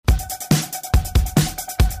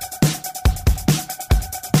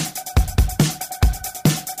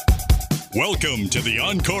Welcome to the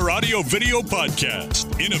Encore Audio Video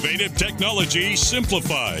Podcast. Innovative technology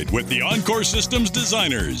simplified with the Encore Systems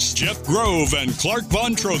designers, Jeff Grove and Clark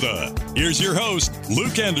Von Trotha. Here's your host,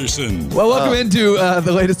 Luke Anderson. Well, welcome into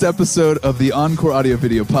the latest episode of the Encore Audio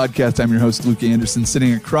Video Podcast. I'm your host, Luke Anderson.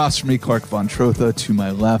 Sitting across from me, Clark Von Trotha. To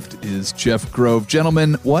my left is Jeff Grove.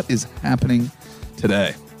 Gentlemen, what is happening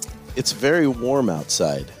today? It's very warm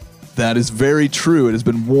outside. That is very true. It has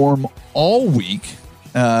been warm all week.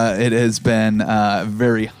 It has been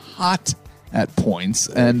very hot at points,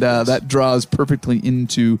 and that draws perfectly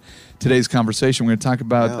into today's conversation. We're going to talk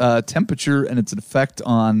about temperature and its effect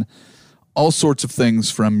on all sorts of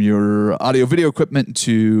things, from your audio-video equipment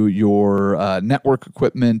to your network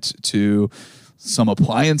equipment to some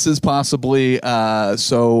appliances possibly.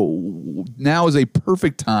 So now is a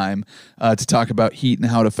perfect time to talk about heat and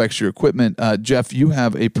how it affects your equipment. Jeff, you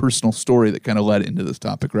have a personal story that kind of led into this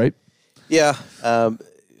topic, right? Yeah.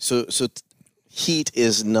 So heat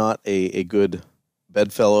is not a good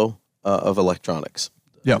bedfellow of electronics.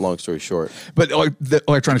 Yeah. Long story short. But the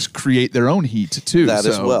electronics create their own heat too. That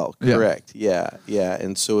as well. Correct. Yeah.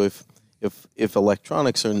 And so if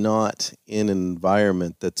electronics are not in an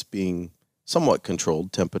environment that's being somewhat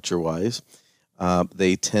controlled temperature-wise,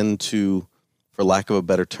 they tend to, for lack of a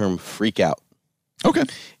better term, freak out. Okay.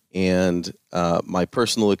 And my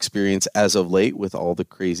personal experience as of late with all the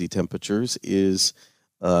crazy temperatures is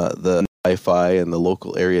the Wi-Fi and the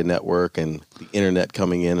local area network and the internet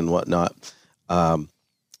coming in and whatnot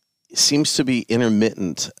seems to be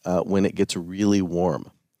intermittent when it gets really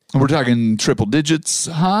warm. We're talking triple digits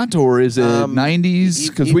hot, or is it 90s?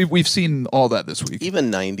 Because we've seen all that this week.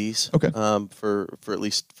 Even 90s. Okay. For at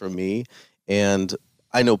least for me. And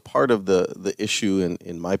I know part of the issue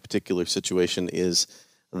in my particular situation is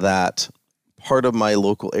that part of my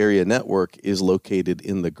local area network is located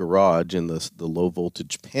in the garage in the low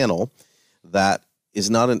voltage panel that is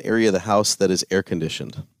not an area of the house that is air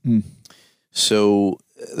conditioned. So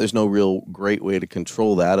there's no real great way to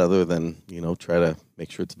control that other than, try to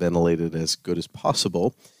make sure it's ventilated as good as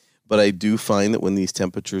possible. But I do find that when these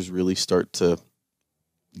temperatures really start to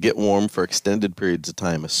get warm for extended periods of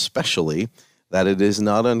time, especially, that it is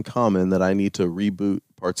not uncommon that I need to reboot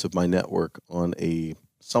parts of my network on a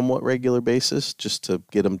somewhat regular basis just to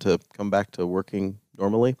get them to come back to working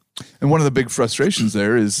normally. And one of the big frustrations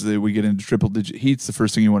there is that we get into triple digit heats. The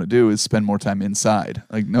first thing you want to do is spend more time inside.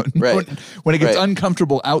 When it gets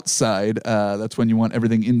uncomfortable outside, that's when you want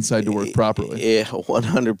everything inside to work properly. Yeah,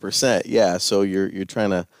 100%. Yeah. So you're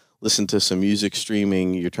trying to listen to some music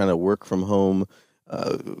streaming. You're trying to work from home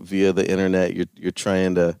via the internet. You're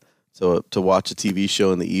trying to watch a TV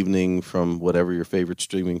show in the evening from whatever your favorite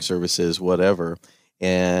streaming service is, whatever.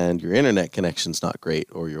 And your internet connection's not great,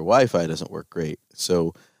 or your Wi-Fi doesn't work great.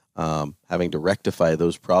 So having to rectify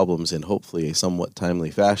those problems in hopefully a somewhat timely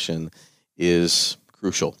fashion is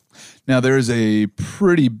crucial. Now, there is a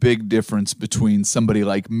pretty big difference between somebody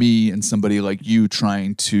like me and somebody like you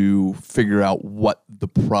trying to figure out what the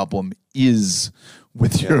problem is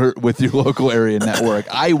with your local area network.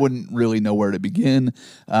 I wouldn't really know where to begin.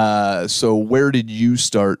 So where did you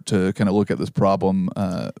start to kind of look at this problem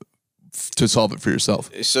to solve it for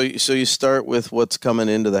yourself? So you start with what's coming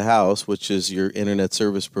into the house, which is your internet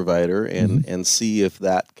service provider, and see if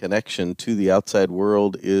that connection to the outside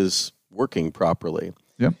world is working properly.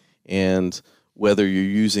 Yeah. And whether you're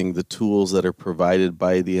using the tools that are provided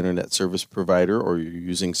by the internet service provider, or you're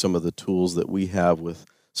using some of the tools that we have with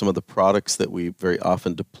some of the products that we very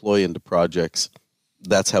often deploy into projects,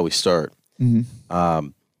 that's how we start.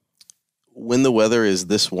 When the weather is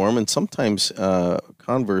this warm, and sometimes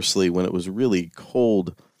conversely, when it was really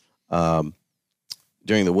cold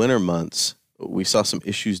during the winter months, we saw some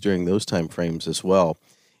issues during those time frames as well.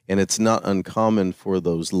 And it's not uncommon for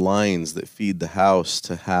those lines that feed the house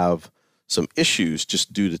to have some issues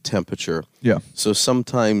just due to temperature. Yeah. So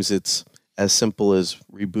sometimes it's as simple as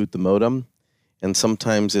reboot the modem, and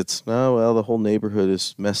sometimes it's, the whole neighborhood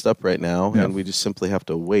is messed up right now, and we just simply have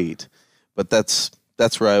to wait. But that's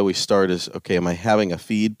where I always start is, okay, am I having a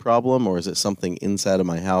feed problem, or is it something inside of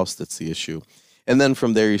my house that's the issue? And then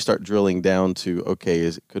from there you start drilling down to,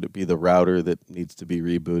 okay, could it be the router that needs to be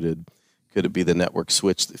rebooted? Could it be the network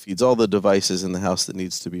switch that feeds all the devices in the house that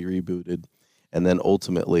needs to be rebooted? And then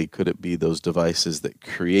ultimately, could it be those devices that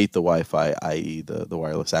create the Wi-Fi, i.e. the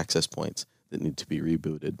wireless access points that need to be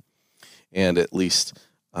rebooted? And at least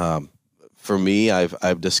for me,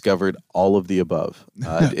 I've discovered all of the above.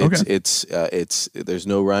 It's there's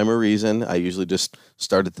no rhyme or reason. I usually just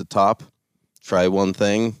start at the top, try one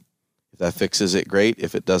thing. If that fixes it, great.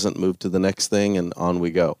 If it doesn't, move to the next thing, and on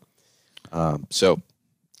we go.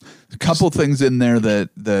 A couple things in there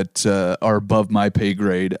that are above my pay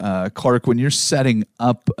grade. Clark, when you're setting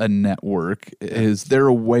up a network, is there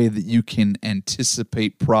a way that you can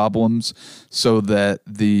anticipate problems so that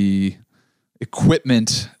the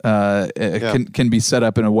equipment can be set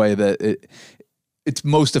up in a way that it's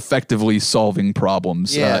most effectively solving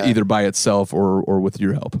problems, either by itself or with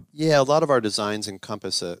your help? Yeah, a lot of our designs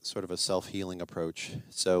encompass a sort of a self-healing approach.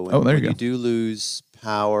 So when you do lose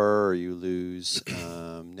power or you lose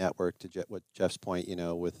network, to what Jeff's point,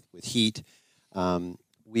 with heat,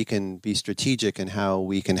 we can be strategic in how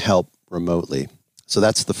we can help remotely. So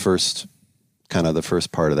that's the first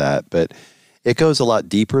part of that. But it goes a lot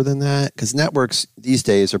deeper than that, because networks these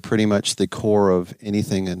days are pretty much the core of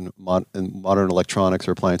anything in modern electronics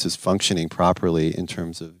or appliances functioning properly in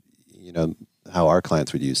terms of how our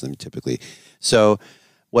clients would use them typically. So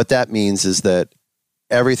what that means is that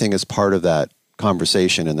everything is part of that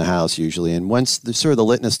conversation in the house usually. And once the sort of the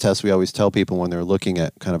litmus test we always tell people when they're looking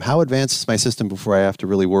at kind of how advanced is my system before I have to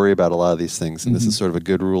really worry about a lot of these things, and this is sort of a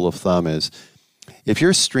good rule of thumb, is if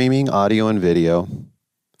you're streaming audio and video,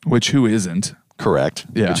 which who isn't? Correct.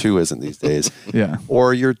 Yeah. Which who isn't these days? Yeah.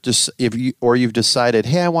 Or you've decided,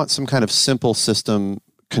 hey, I want some kind of simple system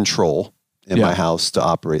control in my house to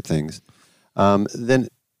operate things.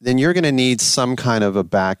 Then you're going to need some kind of a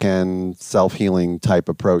back-end self-healing type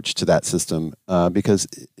approach to that system, because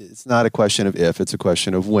it's not a question of if, it's a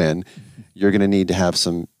question of when. You're going to need to have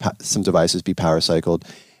some devices be power cycled.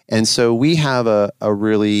 And so we have a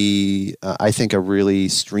really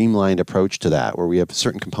streamlined approach to that, where we have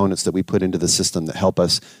certain components that we put into the system that help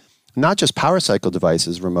us not just power cycle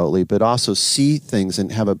devices remotely, but also see things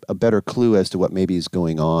and have a better clue as to what maybe is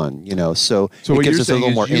going on. So it gives us a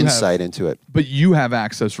little more insight into it. But you have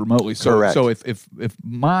access remotely. So, correct. So if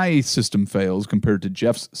my system fails compared to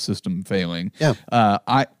Jeff's system failing,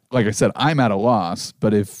 like I said, I'm at a loss,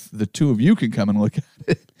 but if the two of you can come and look at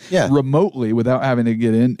it remotely without having to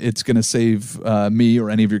get in, it's going to save me or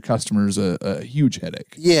any of your customers a huge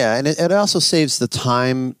headache. Yeah, and it also saves the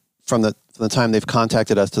time from the time they've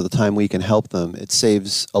contacted us to the time we can help them. It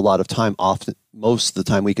saves a lot of time. Often, most of the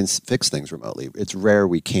time we can fix things remotely. It's rare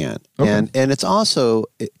we can't. Okay. And it's also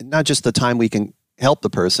not just the time we can help the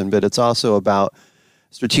person, but it's also about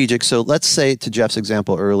strategic. So let's say, to Jeff's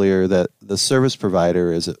example earlier, that the service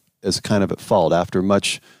provider is kind of at fault after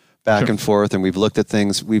much back and forth, and we've looked at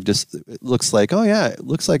things. It looks like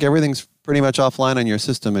everything's pretty much offline on your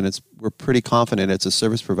system, and we're pretty confident it's a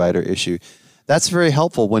service provider issue. That's very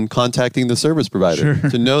helpful when contacting the service provider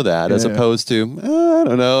to know that, as opposed to, I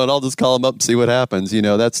don't know, and I'll just call them up and see what happens.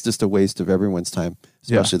 That's just a waste of everyone's time,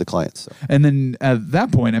 especially the clients. So. And then at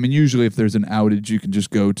that point, I mean, usually if there's an outage, you can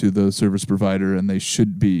just go to the service provider and they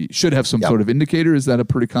should have some sort of indicator. Is that a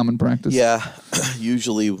pretty common practice? Yeah.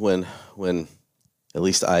 Usually when at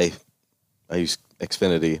least I use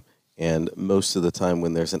Xfinity, and most of the time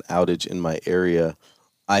when there's an outage in my area,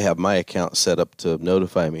 I have my account set up to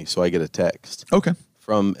notify me, so I get a text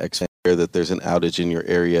from Xfinity that there's an outage in your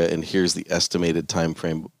area, and here's the estimated time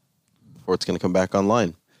frame before it's going to come back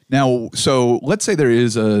online. Now, so let's say there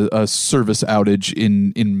is a service outage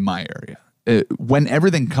in my area. When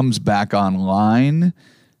everything comes back online,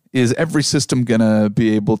 is every system going to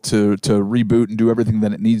be able to reboot and do everything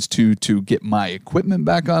that it needs to get my equipment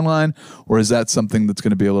back online? Or is that something that's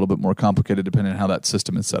going to be a little bit more complicated depending on how that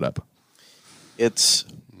system is set up?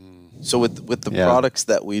 So with the products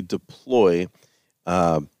that we deploy,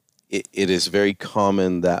 it is very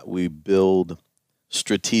common that we build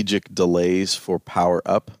strategic delays for power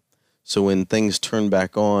up. So when things turn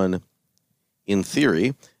back on, in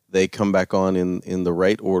theory, they come back on in the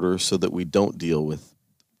right order so that we don't deal with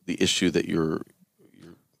the issue that you're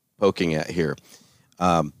poking at here.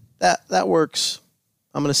 That works,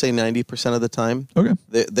 I'm going to say 90% of the time. Okay.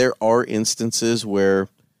 There are instances where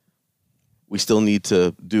we still need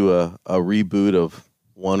to do a reboot of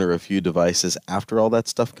one or a few devices after all that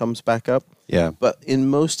stuff comes back up. Yeah. But in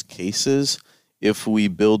most cases, if we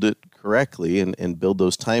build it correctly and build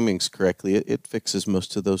those timings correctly, it fixes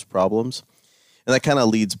most of those problems. And that kind of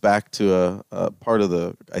leads back to a part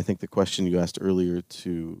of I think the question you asked earlier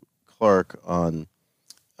to Clark on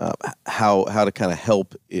how to kind of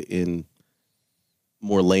help in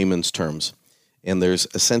more layman's terms. And there's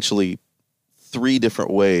essentially 3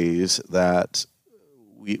 different ways that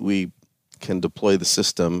we can deploy the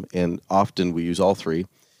system, and often we use all 3.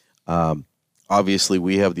 Obviously,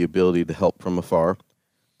 we have the ability to help from afar,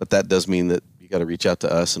 but that does mean that you got to reach out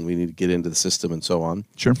to us, and we need to get into the system and so on.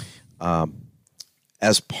 Sure.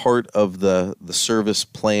 As part of the service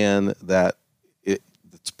plan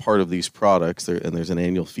it's part of these products, and there's an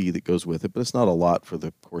annual fee that goes with it, but it's not a lot for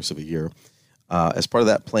the course of a year. As part of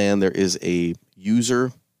that plan, there is a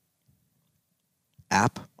user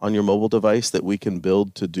app on your mobile device that we can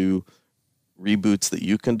build to do reboots that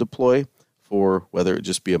you can deploy for whether it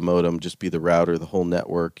just be a modem, just be the router, the whole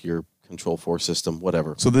network, your Control4 system,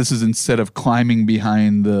 whatever. So this is instead of climbing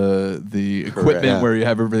behind the equipment where you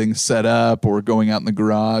have everything set up, or going out in the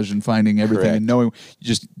garage and finding everything and knowing,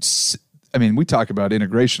 we talk about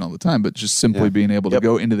integration all the time, but just simply being able to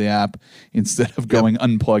go into the app instead of going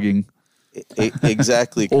unplugging.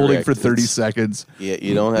 Exactly. Holding for 30 seconds. Yeah,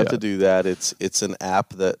 you don't have to do that. It's an app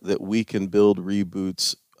that we can build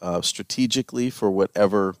reboots strategically for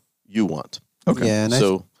whatever you want. Okay. Yeah,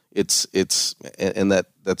 and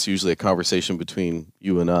that's usually a conversation between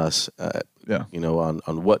you and us.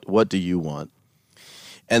 On what do you want,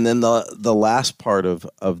 and then the last part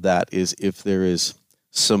of that is if there is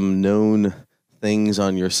some known things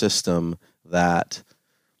on your system that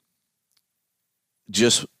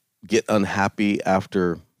just get unhappy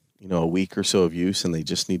after a week or so of use and they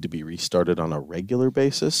just need to be restarted on a regular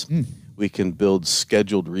basis. We can build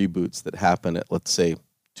scheduled reboots that happen at, let's say,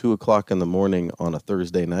 2:00 in the morning on a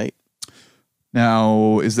Thursday night.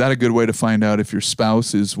 Now, is that a good way to find out if your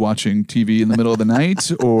spouse is watching TV in the middle of the night,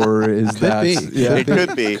 or is that? Yeah, it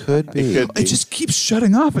could be. It just keeps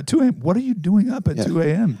shutting off at 2 a.m. What are you doing up at 2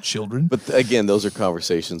 a.m., children? But again, those are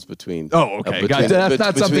conversations between. Oh, okay. That's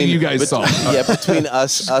not something you guys saw. Yeah, between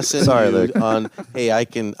us and you on. Hey, I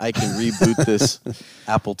can reboot this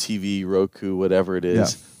Apple TV, Roku, whatever it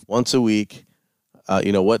is, once a week.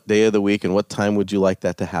 What day of the week and what time would you like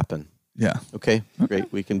that to happen? Yeah. Okay,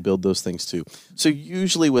 great. We can build those things too. So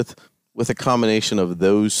usually with a combination of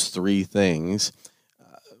those three things,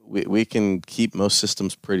 we can keep most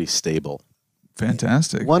systems pretty stable.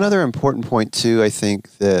 Fantastic. One other important point too, I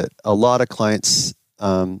think that a lot of clients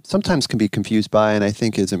sometimes can be confused by, and I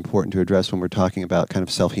think is important to address when we're talking about kind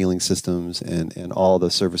of self-healing systems and all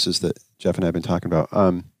the services that Jeff and I have been talking about,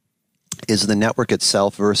 is the network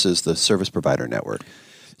itself versus the service provider network.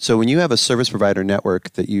 So when you have a service provider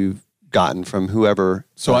network that you've gotten from whoever.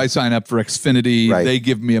 So I sign up for Xfinity. Right. They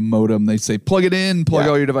give me a modem. They say, plug it in, plug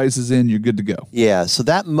all your devices in, you're good to go. Yeah. So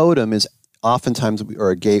that modem is oftentimes, or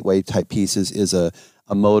a gateway type piece is a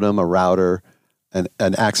modem, a router, an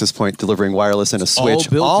access point delivering wireless, and a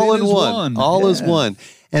switch. All in one. All is one.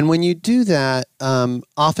 And when you do that,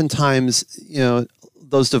 oftentimes,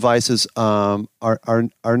 those devices are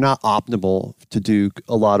not optimal to do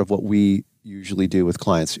a lot of what we usually do with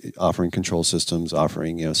clients, offering control systems,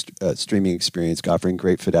 offering streaming experience, offering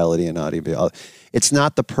great fidelity and audio. It's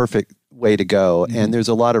not the perfect way to go, and there's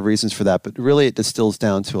a lot of reasons for that. But really, it distills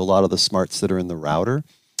down to a lot of the smarts that are in the router,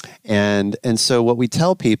 and so what we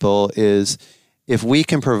tell people is, if we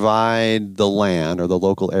can provide the LAN or the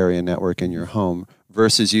local area network in your home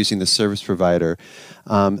versus using the service provider,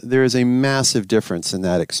 there is a massive difference in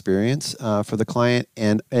that experience for the client.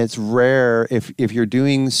 And it's rare if you're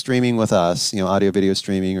doing streaming with us, audio video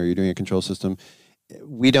streaming, or you're doing a control system,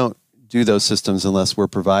 we don't do those systems unless we're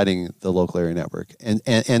providing the local area network. And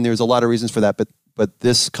there's a lot of reasons for that, but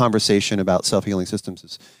this conversation about self-healing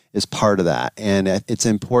systems is part of that. And it's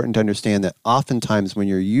important to understand that oftentimes when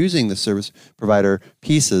you're using the service provider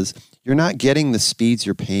pieces, you're not getting the speeds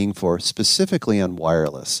you're paying for, specifically on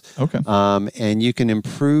wireless. Okay. And you can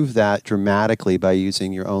improve that dramatically by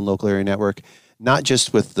using your own local area network, not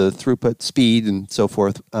just with the throughput, speed, and so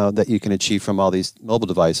forth that you can achieve from all these mobile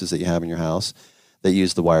devices that you have in your house that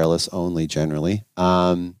use the wireless only generally.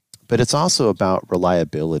 But it's also about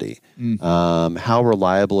reliability. How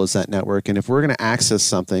reliable is that network? And if we're going to access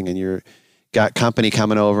something and you're got company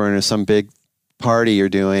coming over and there's some big party you're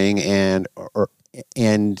doing and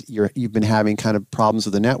you've been having kind of problems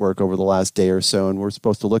with the network over the last day or so, and we're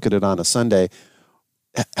supposed to look at it on a Sunday,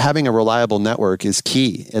 having a reliable network is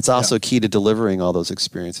key. It's also key to delivering all those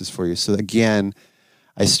experiences for you. So again,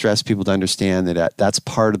 I stress people to understand that that's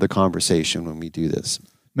part of the conversation when we do this.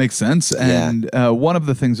 Makes sense. And one of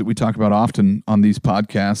the things that we talk about often on these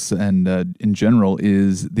podcasts and in general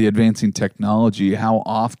is the advancing technology. How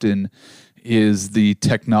often is the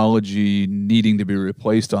technology needing to be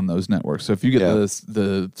replaced on those networks? So if you get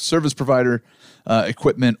the service provider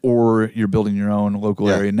equipment, or you're building your own local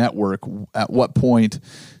area network, at what point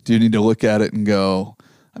do you need to look at it and go,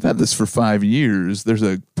 I've had this for 5 years. There's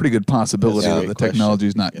a pretty good possibility that the technology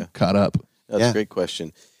is not caught up. That's a great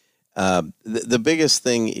question. The biggest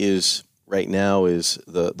thing is right now is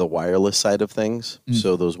the wireless side of things.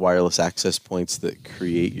 So those wireless access points that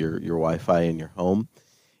create your Wi-Fi in your home.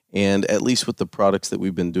 And at least with the products that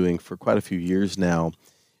we've been doing for quite a few years now,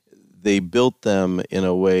 they built them in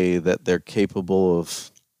a way that they're capable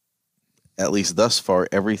of, at least thus far,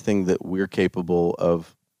 everything that we're capable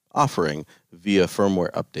of offering via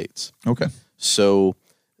firmware updates. Okay. So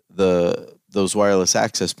those wireless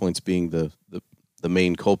access points being the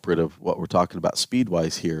main culprit of what we're talking about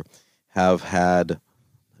speed-wise here, have had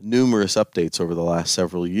numerous updates over the last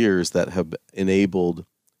several years that have enabled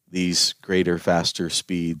these greater, faster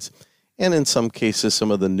speeds. And in some cases,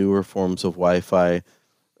 some of the newer forms of Wi-Fi,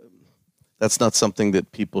 that's not something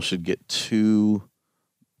that people should get too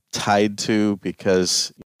tied to,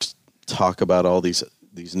 because talk about all these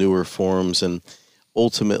newer forms, and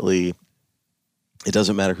ultimately it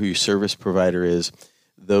doesn't matter who your service provider is.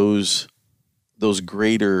 Those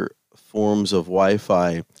greater forms of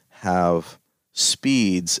Wi-Fi have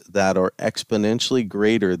speeds that are exponentially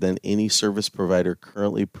greater than any service provider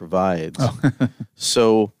currently provides. Oh.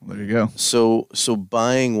 So there you go. So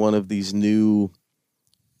buying one of these new,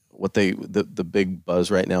 the big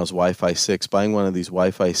buzz right now is Wi-Fi 6. Buying one of these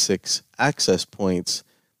Wi-Fi 6 access points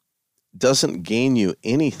doesn't gain you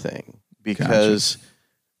anything, because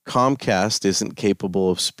Comcast isn't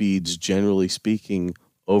capable of speeds, generally speaking,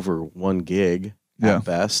 over 1 gig at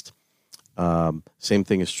best. Same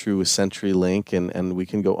thing is true with CenturyLink, and we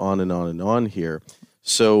can go on and on and on here.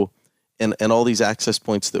 So, and all these access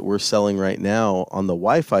points that we're selling right now on the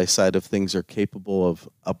Wi-Fi side of things are capable of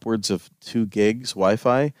upwards of 2 gigs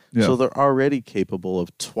Wi-Fi. Yeah. So they're already capable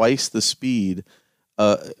of twice the speed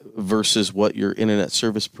versus what your internet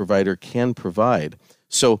service provider can provide.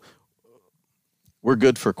 So we're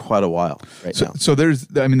good for quite a while now. So there's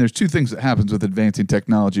 2 things that happens with advancing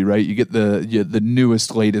technology, right? You get the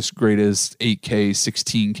newest, latest, greatest 8K,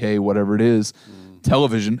 16K, whatever it is,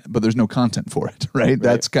 television, but there's no content for it, right?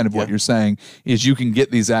 That's kind of what you're saying, is you can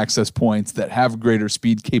get these access points that have greater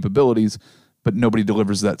speed capabilities, but nobody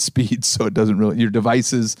delivers that speed, so it doesn't really. Your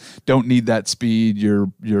devices don't need that speed.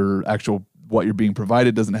 Your actual what you're being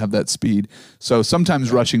provided doesn't have that speed. So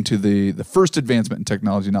sometimes rushing to the first advancement in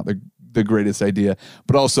technology, not the greatest idea,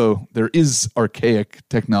 but also there is archaic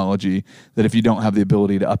technology that if you don't have the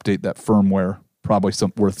ability to update that firmware, probably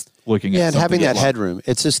worth looking at. Yeah, and having that headroom.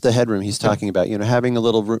 It's just the headroom he's talking about, having a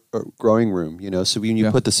little growing room, so when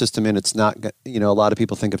you put the system in, it's not, a lot of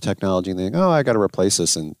people think of technology and they think, oh, I got to replace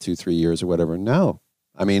this in 2-3 years or whatever. No.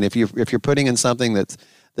 I mean, if you're putting in something that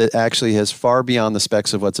actually has far beyond the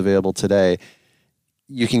specs of what's available today,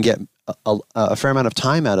 you can get a fair amount of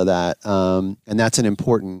time out of that. And that's an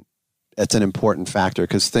important factor,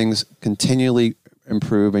 because things continually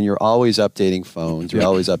improve, and you're always updating phones, you're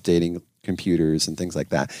always updating computers and things like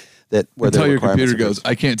that. Until your computer goes,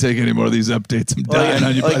 I can't take any more of these updates. I'm dying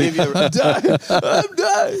on you, buddy. I'm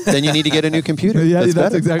dying. Then you need to get a new computer. Yeah,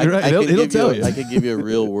 that's exactly right. It'll tell you. I could give you a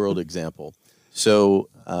real world example. So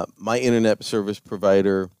my internet service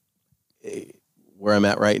provider, where I'm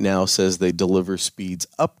at right now, says they deliver speeds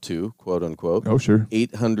up to, quote unquote,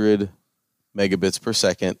 800 megabits per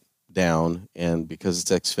second down, and because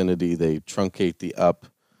it's Xfinity, they truncate the up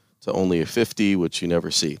to only a 50, which you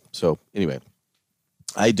never see. So anyway,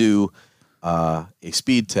 I do a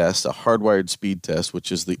speed test, a hardwired speed test,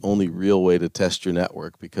 which is the only real way to test your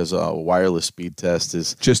network, because a wireless speed test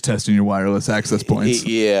is just testing your wireless access points.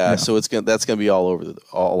 Yeah. So that's gonna be all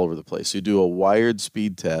over the place. So you do a wired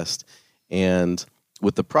speed test, and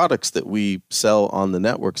with the products that we sell on the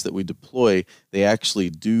networks that we deploy, they actually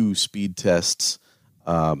do speed tests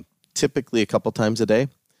typically a couple times a day.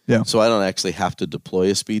 Yeah. So I don't actually have to deploy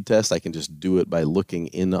a speed test. I can just do it by looking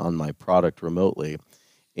in on my product remotely.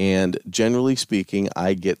 And generally speaking,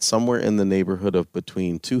 I get somewhere in the neighborhood of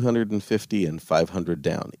between 250 and 500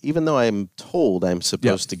 down, even though I'm told I'm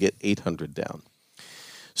supposed to get 800 down.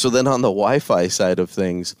 So then on the Wi-Fi side of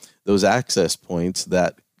things, those access points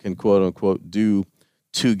that can quote unquote do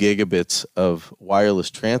 2 gigabits of wireless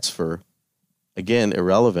transfer, again,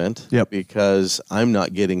 irrelevant, because I'm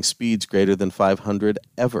not getting speeds greater than 500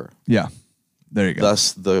 ever. Yeah, there you go.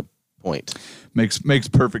 Thus the point. Makes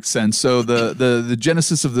perfect sense. So the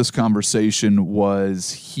genesis of this conversation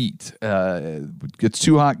was heat. Gets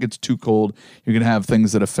too hot, gets too cold. You're going to have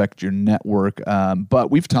things that affect your network. But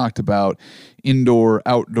we've talked about indoor,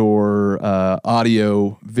 outdoor,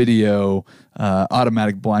 audio, video,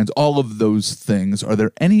 automatic blinds, all of those things. Are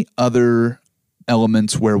there any other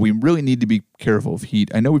elements where we really need to be careful of heat?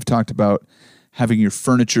 I know we've talked about having your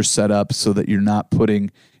furniture set up so that you're not putting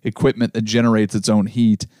equipment that generates its own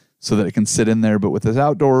heat so that it can sit in there. But with this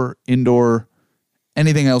outdoor, indoor,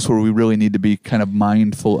 anything else where we really need to be kind of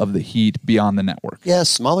mindful of the heat beyond the network? Yeah,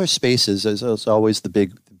 smaller spaces is always the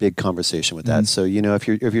big conversation with that. So, if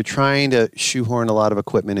you're trying to shoehorn a lot of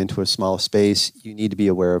equipment into a small space, you need to be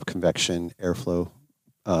aware of convection, airflow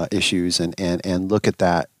issues, and look at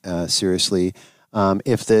that seriously.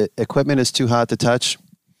 If the equipment is too hot to touch,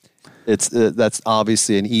 It's that's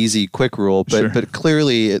obviously an easy, quick rule, but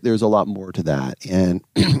clearly there's a lot more to that, and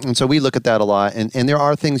and so we look at that a lot. And there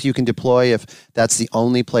are things you can deploy if that's the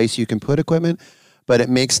only place you can put equipment, but it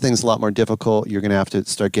makes things a lot more difficult. You're going to have to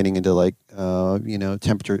start getting into like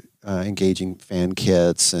temperature engaging fan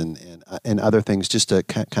kits and other things just to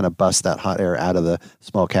kind of bust that hot air out of the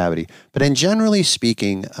small cavity. But in generally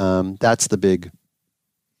speaking, that's the big.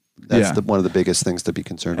 That's one of the biggest things to be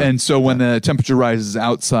concerned with. And so when the temperature rises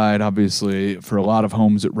outside, obviously for a lot of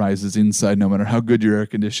homes it rises inside no matter how good your air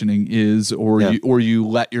conditioning is, or you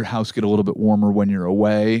let your house get a little bit warmer when you're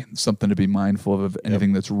away. Something to be mindful of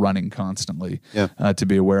anything that's running constantly to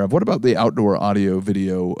be aware of. What about the outdoor audio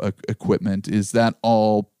video equipment? Is that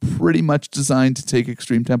all pretty much designed to take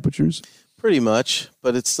extreme temperatures? Pretty much,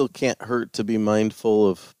 but it still can't hurt to be mindful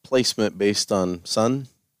of placement based on sun.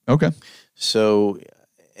 Okay. So...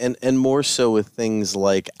 And more so with things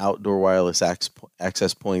like outdoor wireless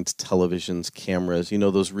access points, televisions, cameras,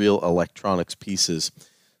 those real electronics pieces.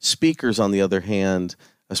 Speakers, on the other hand,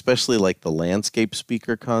 especially like the landscape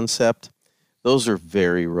speaker concept, those are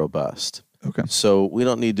very robust. Okay. So we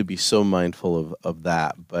don't need to be so mindful of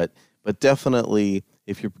that. But definitely,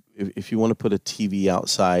 if you want to put a TV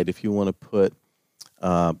outside, if you want to put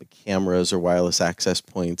cameras or wireless access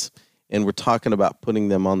points, and we're talking about putting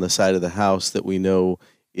them on the side of the house that we know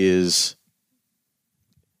is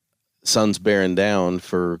sun's bearing down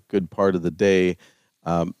for a good part of the day,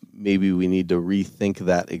 maybe we need to rethink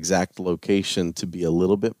that exact location to be a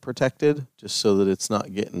little bit protected, just so that it's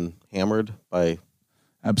not getting hammered by...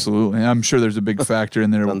 Absolutely. I'm sure there's a big factor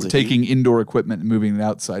in there. Taking indoor equipment and moving it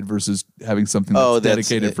outside versus having something that's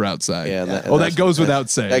dedicated for outside. Yeah, that goes without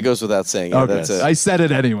saying. That goes without saying. Yeah, okay. I said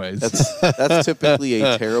it anyways. That's typically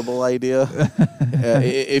a terrible idea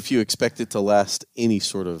if you expect it to last any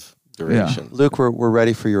sort of duration. Yeah. Luke, we're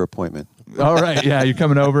ready for your appointment. All right. Yeah, you're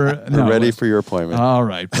coming over. We're ready for your appointment. All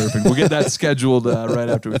right. Perfect. We'll get that scheduled right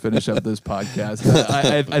after we finish up this podcast.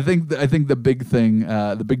 I think the big thing,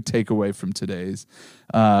 the big takeaway from today's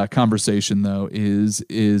conversation, though, is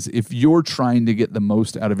if you're trying to get the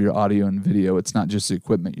most out of your audio and video, it's not just the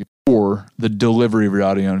equipment or the delivery of your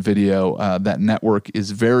audio and video. That network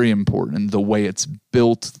is very important. The way it's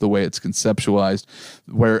built, the way it's conceptualized,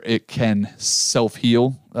 where it can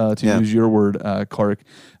self-heal, to use your word, Clark,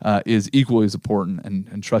 is equally as important.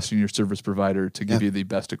 And trusting your service provider to give you the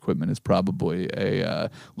best equipment is probably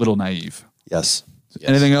a little naive. Yes.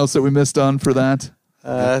 Anything else that we missed on for that?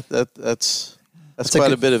 That's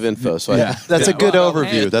quite a bit of info. So that's a good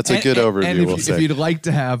overview. That's a good overview. And if you'd like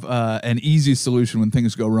to have an easy solution when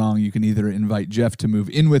things go wrong, you can either invite Jeff to move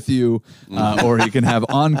in with you, or you can have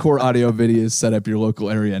Encore Audio Videos set up your local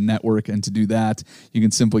area network. And to do that, you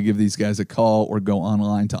can simply give these guys a call or go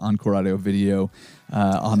online to Encore Audio Video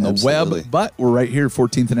on the web. But we're right here,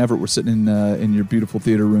 14th and Everett. We're sitting in your beautiful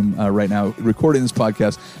theater room right now, recording this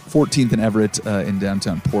podcast. 14th and Everett in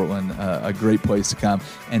downtown Portland. A great place to come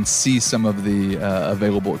and see some of the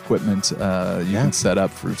available equipment you can set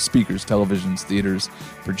up for speakers, televisions, theaters,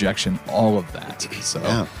 projection, all of that. So,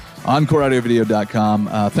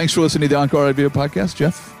 EncoreAudioVideo.com. Thanks for listening to the Encore Audio Video Podcast,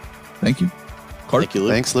 Jeff. Thank you. Clark. Thank you,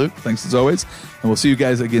 Luke. Thanks, Luke. Thanks as always. And we'll see you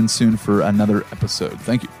guys again soon for another episode.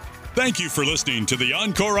 Thank you. Thank you for listening to the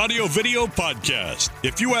Encore Audio Video Podcast.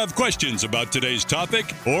 If you have questions about today's topic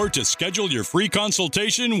or to schedule your free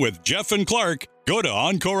consultation with Jeff and Clark, go to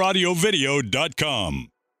EncoreAudioVideo.com.